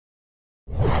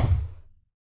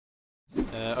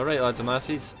Alright lads and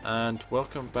lassies, and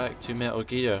welcome back to Metal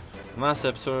Gear. In last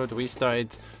episode we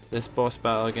started this boss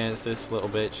battle against this little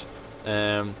bitch.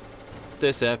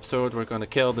 This episode we're going to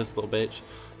kill this little bitch.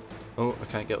 Oh, I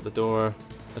can't get out the door.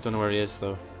 I don't know where he is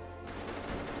though.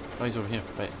 Oh, he's over here.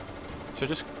 Right. Should I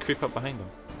just creep up behind him?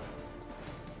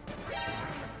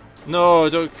 No,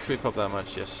 don't creep up that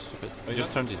much, yes, stupid. He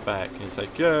just turns his back and he's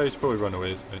like, yeah, he's probably run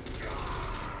away.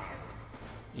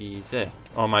 Easy.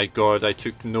 Oh my god, I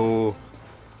took no...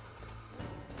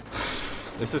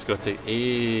 This is going to take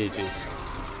ages.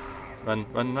 Run,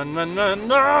 run, run, run, run,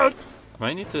 run! I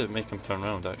might need to make him turn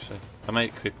around actually. I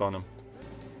might creep on him.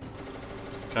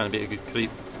 Kind of be a good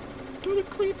creep. Do the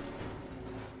creep!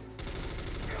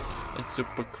 It's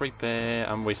super creepy.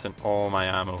 I'm wasting all my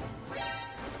ammo.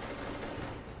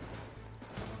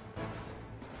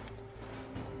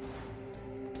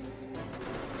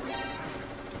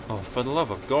 Oh, for the love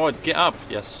of God, get up!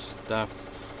 Yes, daft.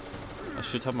 I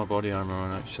should have my body armor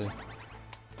on actually.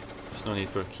 There's no need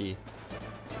for a key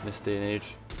in this day and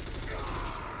age.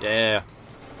 Yeah!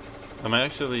 I might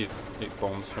actually make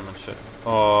bombs from and shit.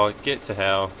 Oh, get to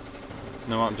hell. You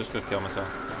know what, I'm just gonna kill myself.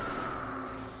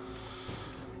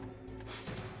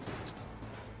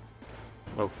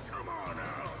 Whoa.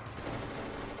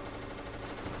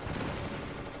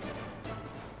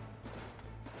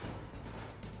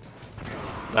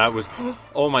 That was...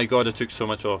 Oh my god, I took so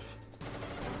much off.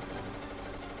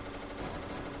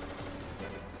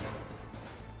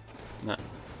 Nah.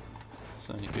 It's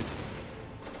not any good.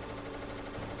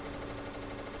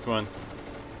 Come on.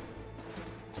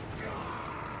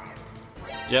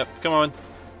 Yep, come on.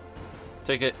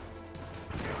 Take it.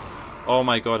 Oh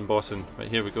my god, I'm bossing. Right,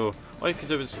 here we go. Oh,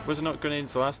 because it was it not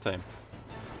grenades the last time?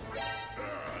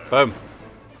 Boom.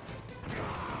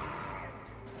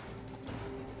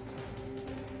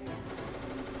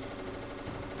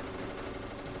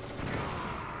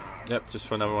 Yep, just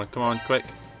for another one. Come on, quick.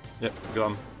 Yep, got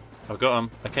him. I've got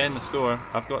him. I can the score.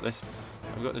 I've got this.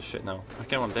 I've got this shit now. I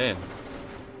can't want dead.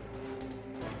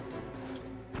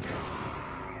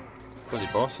 Bloody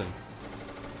bossing.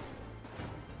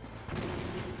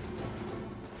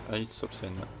 I need to stop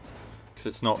saying that. Because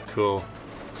it's not cool.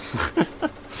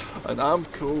 And I'm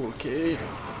cool, okay?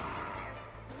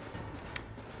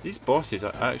 These bosses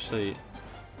are actually...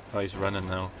 Oh, he's running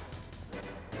now.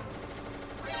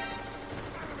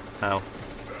 How?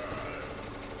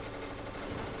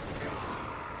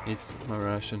 Needs my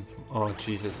ration. Oh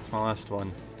Jesus, it's my last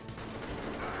one.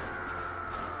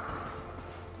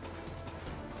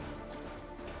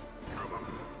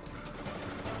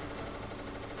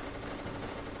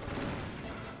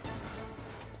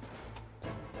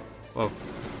 Whoa.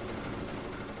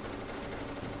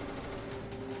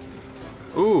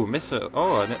 Ooh, miss it.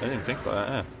 Oh, I didn't think about that,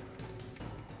 yeah.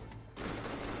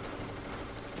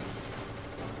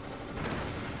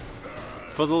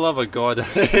 For the love of God,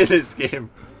 this game.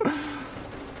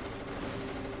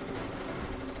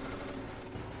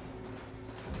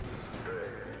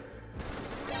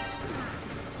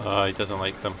 Oh, he doesn't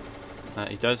like them.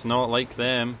 He does not like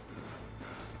them.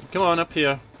 Come on, up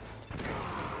here.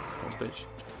 Oh, bitch.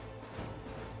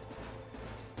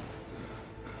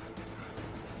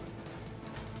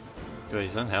 God,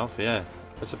 he's unhealthy, yeah.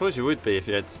 I suppose you would be if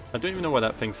you had... I don't even know what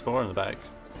that thing's for in the back.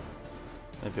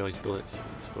 Maybe all these bullets,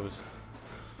 I suppose.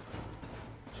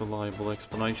 It's a reliable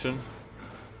explanation.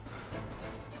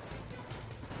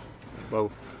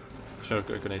 Whoa. Sure, I've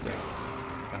got a grenade there.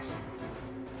 Yes.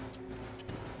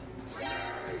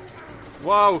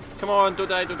 Whoa! Come on! Don't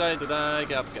die, don't die, don't die!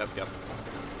 Get up, get up, get up.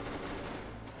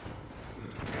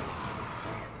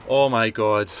 Oh my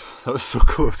god. That was so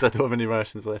close. I don't have any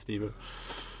rations left either.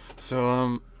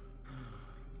 So,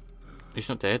 he's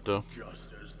not dead though.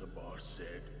 Just as the boss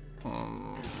said, it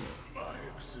is my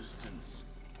existence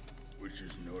which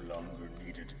is no longer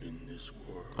needed in this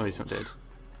world. Oh, he's not dead.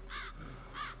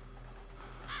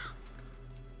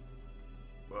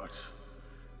 But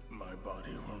my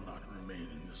body will not remain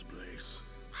in this place.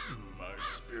 My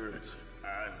spirit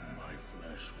and my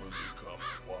flesh will become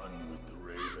one with the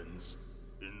ravens.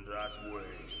 In that way,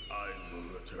 I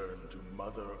will return to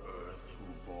Mother Earth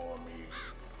who bore me.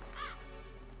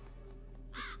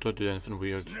 Don't do anything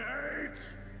weird. Snake!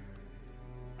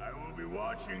 I will be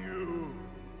watching you.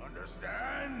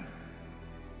 Understand?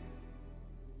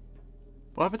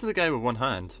 What happened to the guy with one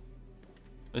hand?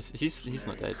 He's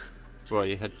not dead. Well,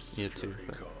 he had two.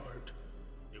 But...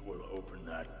 It will open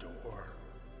that door.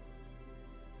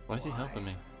 Why is he helping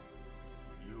me?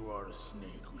 You are a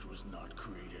snake which was not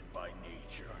created by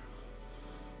nature.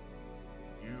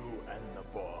 You and the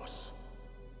boss.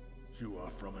 You are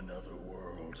from another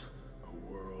world.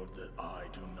 A world that I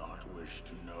do not wish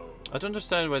to know. I don't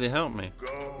understand why they help me.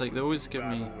 Go Like, they always to give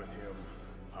me... battle with him.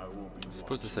 I will be I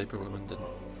suppose the watching Cyber from Woman didn't.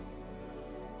 above.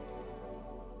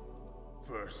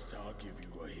 First, I'll give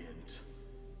you a hint.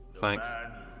 The Thanks.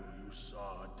 man who you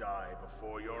saw die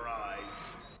before your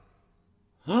eyes.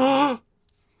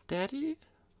 Daddy?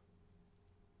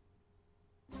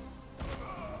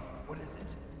 What is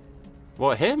it?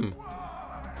 What, him?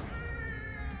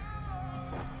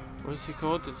 What is he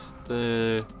called? It's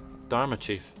the Dharma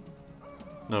Chief.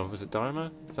 No, was it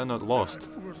Dharma? Is that not Lost?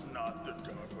 It was not the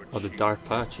DARPA Or the chief.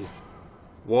 DARPA Chief?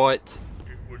 What?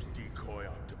 It was Decoy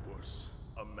Octopus,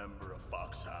 a member of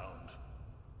Foxhound.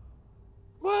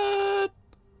 What?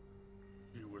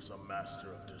 He was a master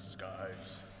of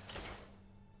disguise.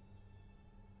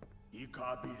 He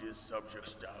copied his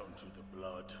subjects down to the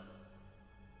blood.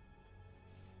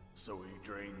 So he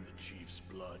drained the chief's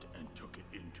blood and took it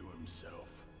into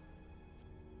himself.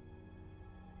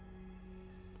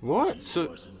 What? He So,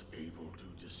 wasn't able to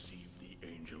deceive the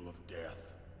Angel of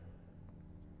Death.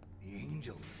 The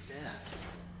Angel of Death.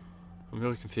 I'm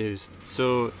really confused.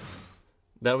 So,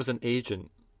 that was an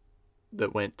agent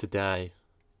that went to die.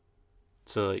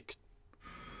 So, like,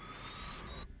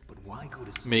 But why go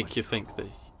to so make much you think trouble? that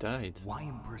he died. Why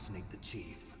impersonate the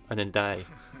chief? And then die.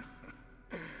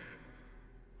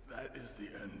 That is the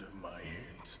end of my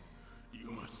hint.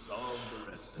 You must solve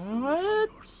the rest of the What?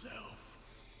 riddle yourself.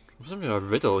 It wasn't even a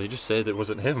riddle, you just said it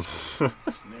wasn't him. Snake,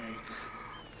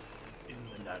 in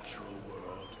the natural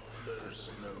world,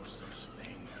 there's no such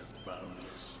thing as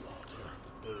boundless slaughter.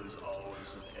 There's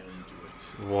always an end to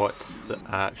it. What the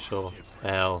actual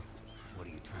hell? What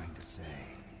are you trying to say?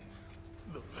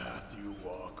 The path you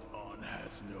walk on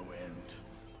has no end.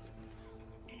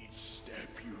 Each step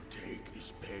you take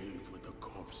is paved with the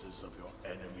corpses of your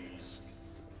enemies.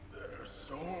 Their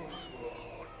souls will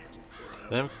haunt you forever.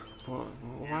 Them?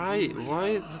 Why?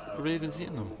 Why are the ravens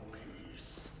eating them?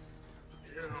 Peace.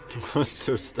 I don't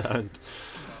understand.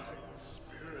 My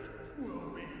spirit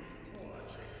will be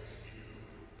watching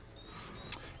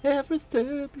you. Every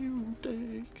step you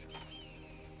take.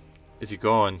 Is he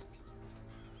gone?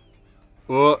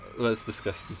 Oh, that's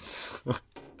disgusting.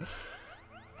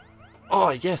 Oh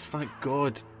yes, thank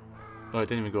God. Oh, I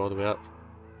didn't even go all the way up.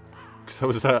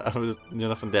 Because I was near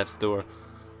enough on death's door.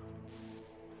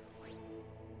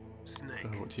 Snake,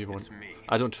 Oh, what do you want? it's me.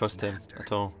 I don't trust him Master.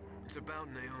 at all. It's about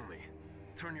Naomi.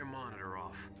 Turn your monitor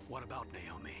off. What about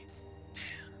Naomi?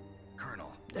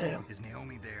 Colonel, Damn. is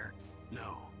Naomi there?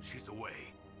 No, she's away.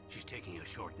 She's taking a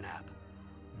short nap.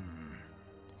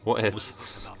 What What ifs? is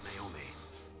this about Naomi?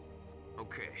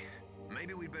 Okay,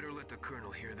 maybe we'd better let the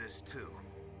Colonel hear this too.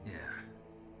 Yeah.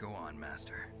 Go on,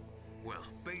 Master. Well,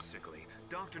 basically,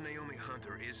 Dr. Naomi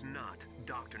Hunter is not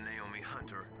Dr. Naomi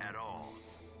Hunter at all.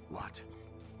 What?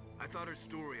 I thought her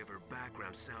story of her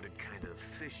background sounded kind of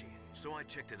fishy, so I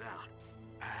checked it out.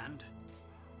 And?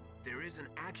 There is an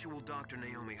actual Dr.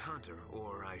 Naomi Hunter,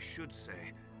 or I should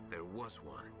say, there was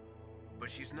one.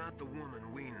 But she's not the woman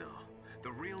we know.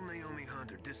 The real Naomi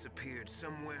Hunter disappeared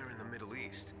somewhere in the Middle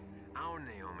East. Our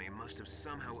Naomi must have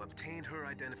somehow obtained her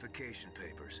identification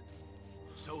papers.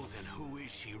 So then who is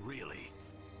she really?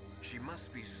 She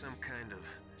must be some kind of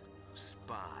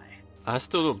spy. I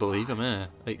still don't believe him, eh?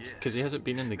 Like, because he hasn't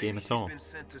been in the game Maybe at all. She's been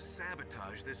sent to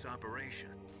sabotage this operation.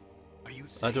 Are you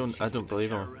I don't saying she's with the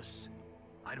believe him. terrorists?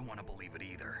 I don't want to believe it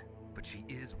either, but she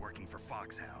is working for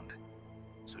Foxhound.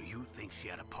 So you think she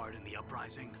had a part in the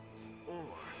uprising? Or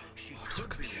she so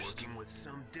could be confused. working with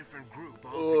some different group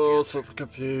Oh, altogether. so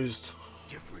confused.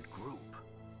 Different group?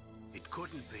 It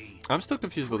couldn't be. I'm still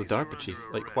confused about the Police are DARPA chief.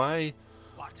 under Like, arrest. why?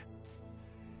 What?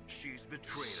 She's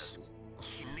betrayed us.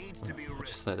 She needs to be I'll arrested.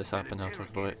 just let this happen, and I'll talk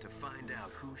about it. interrogated to find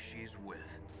out who she's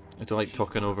with. I don't like She's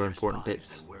talking one of over their important spies,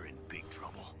 bits. then we're in big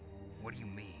trouble. What do you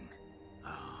mean?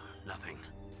 Oh, nothing.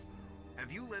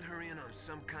 Have you let her in on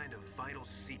some kind of vital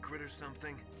secret or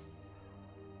something?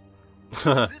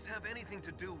 Does this have anything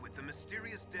to do with the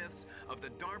mysterious deaths of the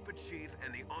DARPA chief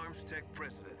and the Arms Tech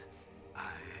president?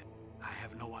 I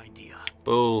have no idea.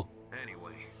 Bull.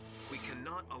 Anyway, we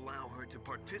cannot allow her to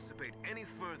participate any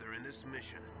further in this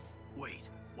mission. Wait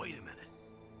a minute.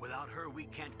 Without her, we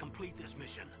can't complete this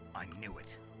mission. I knew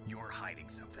it. You're hiding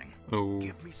something. Oh.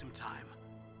 Give me some time.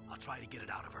 I'll try to get it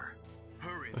out of her.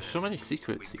 Hurry. There's then. so many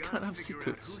secrets. We've You gotta can't have figure out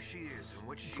secrets. who she is and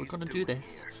what If we're she's gonna do doing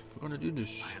this. here. If we're gonna do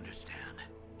this. I understand.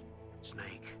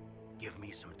 Snake, give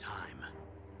me some time.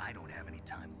 I don't have any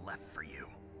time left for you.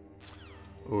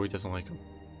 Oh, he doesn't like him.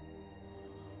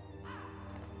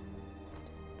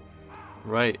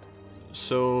 Right.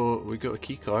 So we got a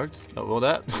key card. Oh, well,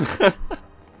 that.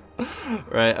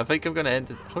 Right. I think I'm gonna end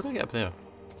this. How do I get up there?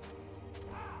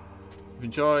 If you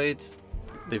enjoyed,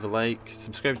 leave a like,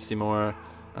 subscribe to see more,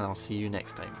 and I'll see you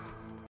next time.